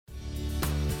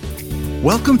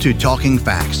Welcome to Talking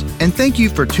Facts, and thank you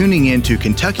for tuning in to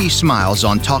Kentucky Smiles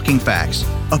on Talking Facts,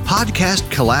 a podcast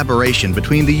collaboration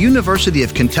between the University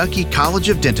of Kentucky College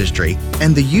of Dentistry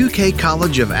and the UK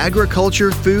College of Agriculture,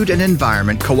 Food and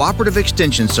Environment Cooperative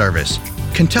Extension Service.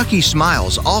 Kentucky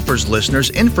Smiles offers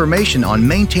listeners information on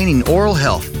maintaining oral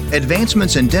health,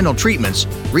 advancements in dental treatments,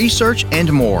 research,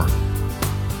 and more.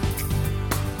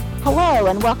 Hello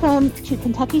and welcome to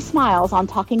Kentucky Smiles on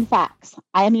Talking Facts.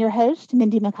 I am your host,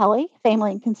 Mindy McCulley,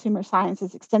 Family and Consumer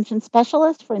Sciences Extension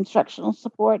Specialist for Instructional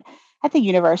Support at the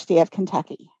University of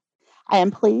Kentucky. I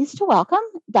am pleased to welcome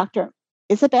Dr.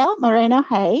 Isabel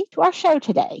Moreno-Hay to our show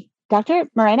today. Dr.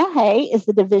 Moreno-Hay is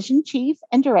the Division Chief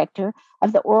and Director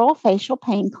of the Oral Facial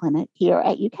Pain Clinic here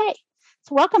at UK.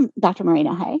 So welcome, Dr.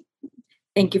 Moreno-Hay.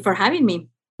 Thank you for having me.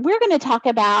 We're going to talk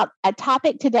about a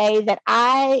topic today that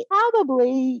I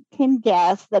probably can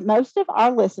guess that most of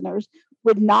our listeners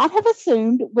would not have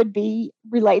assumed would be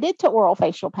related to oral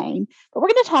facial pain, but we're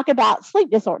going to talk about sleep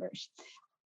disorders.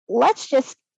 Let's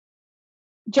just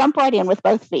jump right in with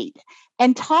both feet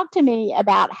and talk to me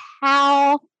about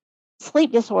how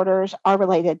sleep disorders are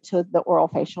related to the oral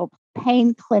facial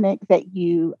pain clinic that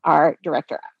you are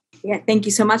director of. Yeah, thank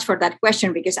you so much for that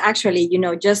question, because actually,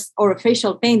 just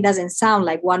orofacial pain doesn't sound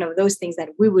like one of those things that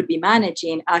we would be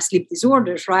managing as sleep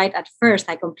disorders, right? At first,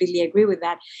 I completely agree with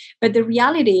that. But the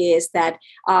reality is that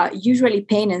usually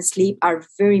pain and sleep are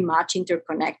very much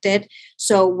interconnected.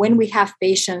 So when we have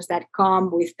patients that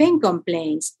come with pain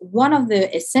complaints, one of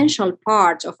the essential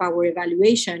parts of our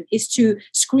evaluation is to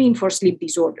screen for sleep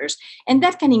disorders. And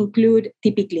that can include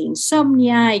typically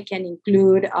insomnia, it can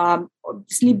include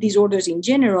sleep disorders in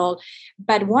general,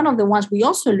 but one of the ones we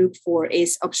also look for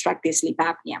is obstructive sleep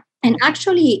apnea. And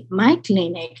actually, my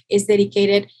clinic is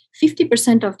dedicated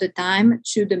 50% of the time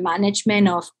to the management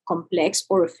of complex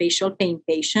orofacial pain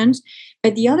patients,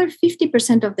 but the other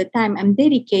 50% of the time I'm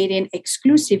dedicating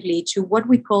exclusively to what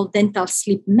we call dental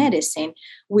sleep medicine,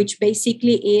 which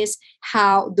basically is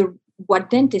what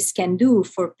dentists can do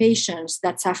for patients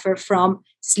that suffer from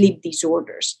sleep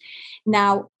disorders.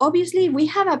 Now, obviously, we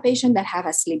have a patient that have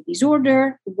a sleep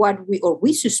disorder,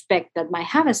 we suspect that might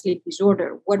have a sleep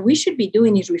disorder. What we should be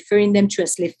doing is referring them to a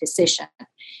sleep physician.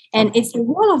 And it's the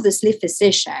role of the sleep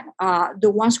physician,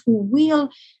 the ones who will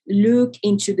look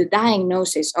into the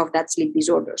diagnosis of that sleep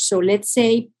disorder. So let's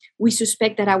say we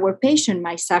suspect that our patient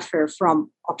might suffer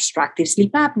from obstructive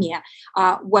sleep apnea.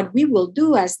 What we will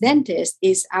do as dentists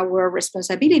is our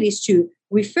responsibility is to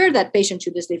refer that patient to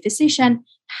the sleep physician,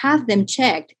 have them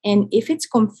checked, and if it's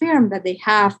confirmed that they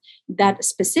have that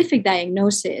specific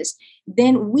diagnosis,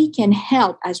 then we can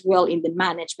help as well in the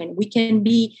management. We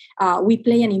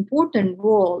play an important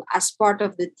role as part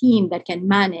of the team that can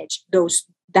manage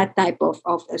that type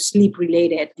of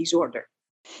sleep-related disorder.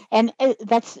 And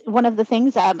that's one of the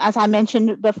things, as I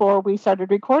mentioned before we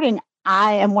started recording,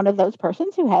 I am one of those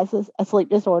persons who has a sleep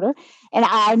disorder, and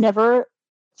I never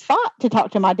thought to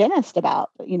talk to my dentist about,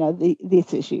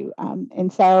 this issue.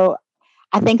 And so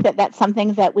I think that that's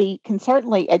something that we can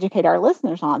certainly educate our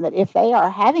listeners on, that if they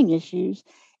are having issues,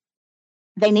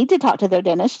 they need to talk to their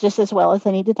dentist just as well as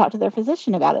they need to talk to their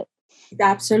physician about it.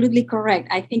 Absolutely correct.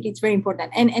 I think it's very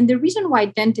important. And the reason why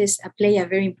dentists play a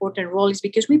very important role is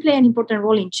because we play an important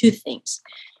role in two things.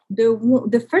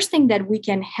 The first thing that we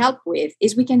can help with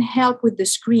is we can help with the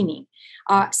screening.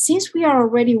 Since we are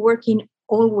already working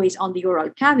always on the oral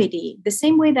cavity, the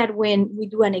same way that when we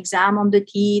do an exam on the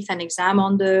teeth, an exam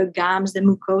on the gums, the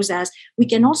mucosas, we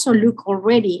can also look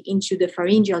already into the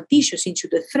pharyngeal tissues, into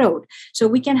the throat. So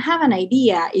we can have an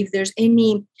idea if there's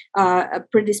any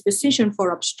predisposition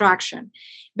for obstruction.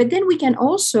 But then we can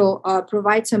also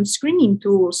provide some screening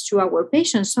tools to our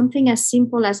patients, something as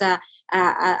simple as a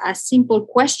simple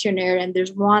questionnaire. And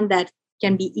there's one that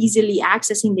can be easily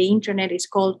accessed in the internet. It's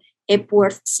called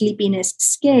Epworth Sleepiness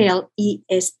Scale,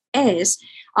 ESS.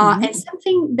 And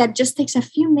something that just takes a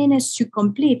few minutes to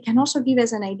complete can also give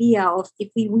us an idea of if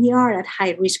we are at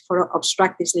high risk for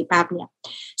obstructive sleep apnea.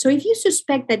 So if you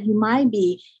suspect that you might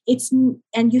be,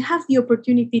 and you have the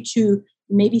opportunity to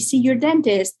maybe see your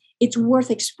dentist, it's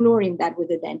worth exploring that with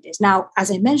the dentist. Now,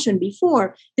 as I mentioned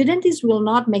before, the dentist will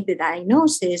not make the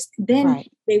diagnosis. Then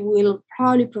They will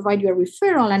probably provide you a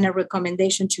referral and a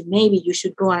recommendation to maybe you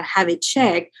should go and have it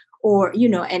checked, or,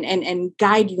 and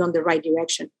guide you on the right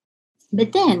direction.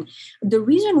 But then the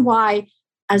reason why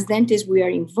as dentists we are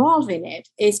involved in it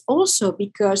is also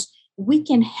because we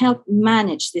can help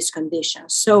manage this condition.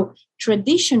 So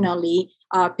traditionally,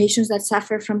 patients that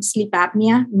suffer from sleep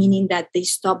apnea, meaning that they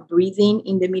stop breathing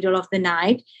in the middle of the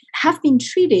night, have been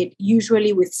treated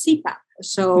usually with CPAP.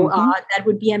 So that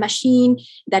would be a machine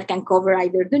that can cover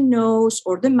either the nose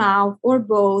or the mouth or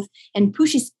both and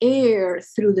pushes air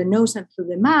through the nose and through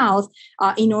the mouth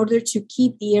in order to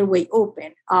keep the airway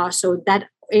open. So that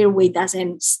airway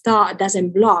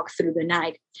doesn't block through the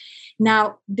night.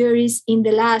 Now, there is in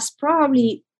the last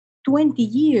probably 20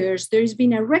 years, there's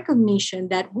been a recognition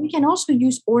that we can also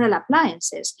use oral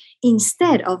appliances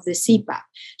instead of the CPAP.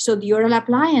 So the oral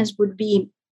appliance would be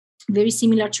very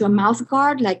similar to a mouth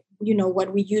guard, like,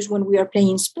 what we use when we are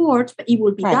playing sports, but it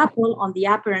will be double on the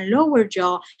upper and lower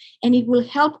jaw, and it will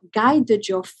help guide the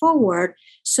jaw forward.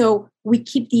 So we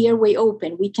keep the airway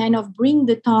open. We kind of bring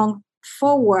the tongue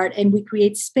forward and we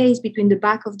create space between the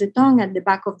back of the tongue and the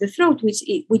back of the throat, which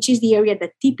is the area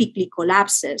that typically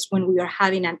collapses when we are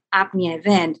having an apnea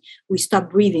event. We stop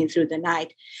breathing through the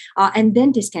night. And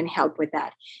dentists can help with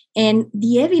that. And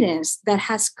the evidence that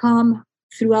has come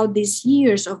throughout these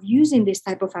years of using this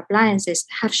type of appliances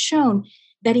have shown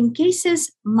that in cases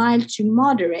mild to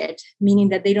moderate, meaning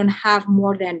that they don't have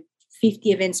more than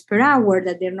 50 events per hour,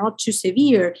 that they're not too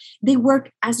severe, they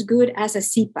work as good as a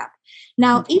CPAP.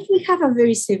 Now, if we have a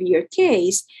very severe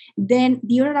case, then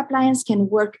the oral appliance can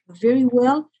work very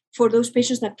well for those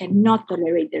patients that cannot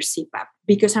tolerate their CPAP,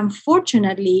 because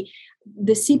unfortunately,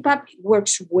 the CPAP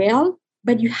works well,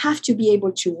 but you have to be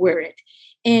able to wear it.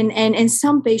 And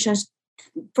some patients,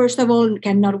 first of all,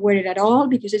 cannot wear it at all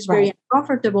because it's very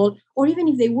uncomfortable, or even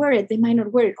if they wear it, they might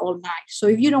not wear it all night. So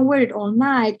if you don't wear it all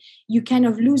night, you kind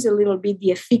of lose a little bit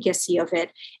the efficacy of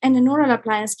it. And an oral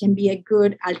appliance can be a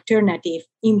good alternative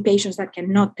in patients that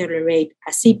cannot tolerate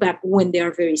a CPAP when they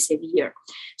are very severe.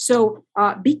 So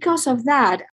because of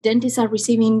that, dentists are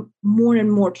receiving more and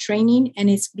more training, and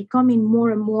it's becoming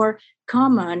more and more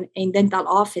common in dental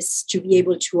office to be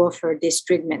able to offer these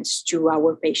treatments to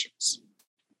our patients.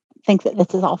 Think that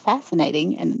this is all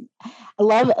fascinating, and I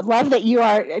love that you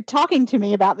are talking to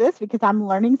me about this, because I'm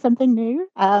learning something new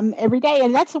every day.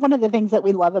 And that's one of the things that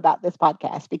we love about this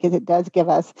podcast, because it does give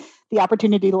us the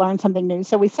opportunity to learn something new.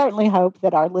 So we certainly hope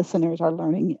that our listeners are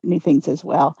learning new things as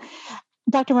well.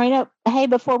 Dr. Moreno, hey,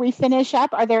 before we finish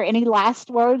up, are there any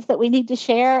last words that we need to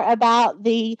share about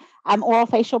the oral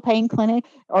facial pain clinic,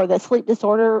 or the sleep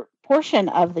disorder portion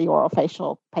of the oral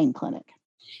facial pain clinic?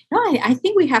 No, I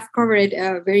think we have covered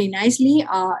it very nicely.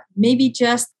 Maybe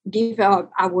just give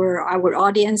our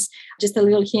audience just a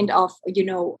little hint of,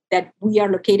 that we are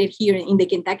located here in the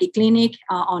Kentucky Clinic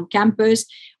on campus.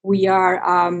 We are,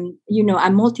 a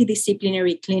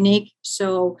multidisciplinary clinic.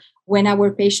 So when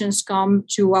our patients come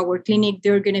to our clinic,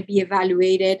 they're going to be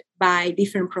evaluated by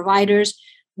different providers.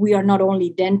 We are not only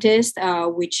dentists,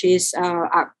 which is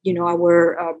our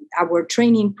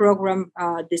training program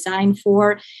designed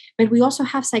for, but we also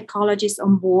have psychologists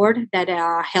on board that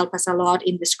help us a lot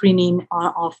in the screening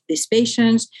of these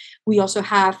patients. We also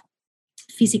have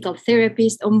physical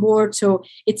therapists on board. So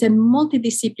it's a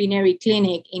multidisciplinary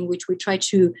clinic in which we try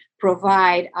to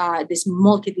provide this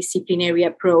multidisciplinary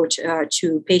approach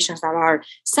to patients that are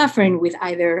suffering with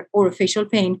either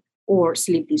orofacial pain or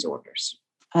sleep disorders.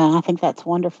 I think that's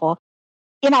wonderful.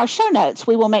 In our show notes,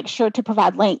 we will make sure to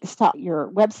provide links to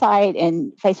your website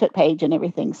and Facebook page and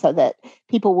everything, so that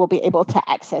people will be able to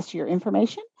access your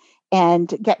information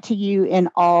and get to you in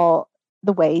all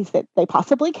the ways that they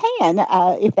possibly can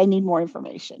if they need more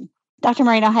information. Dr.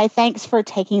 Moreno, hey, thanks for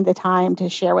taking the time to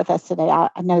share with us today. I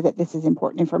know that this is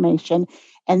important information,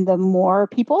 and the more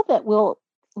people that will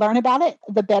learn about it,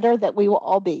 the better that we will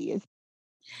all be.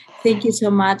 Thank you so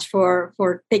much for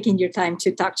taking your time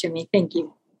to talk to me. Thank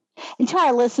you. And to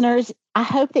our listeners, I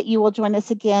hope that you will join us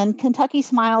again. Kentucky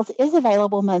Smiles is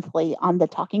available monthly on the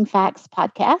Talking Facts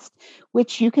podcast,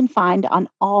 which you can find on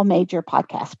all major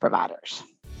podcast providers.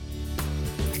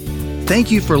 Thank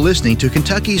you for listening to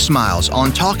Kentucky Smiles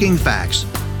on Talking Facts.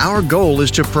 Our goal is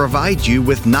to provide you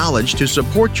with knowledge to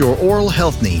support your oral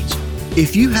health needs.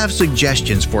 If you have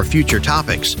suggestions for future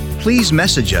topics, please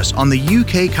message us on the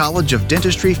UK College of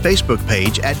Dentistry Facebook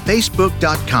page at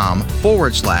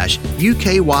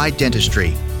facebook.com/UKY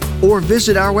Dentistry, or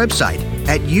visit our website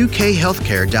at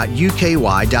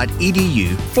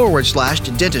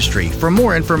ukhealthcare.uky.edu/dentistry for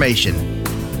more information.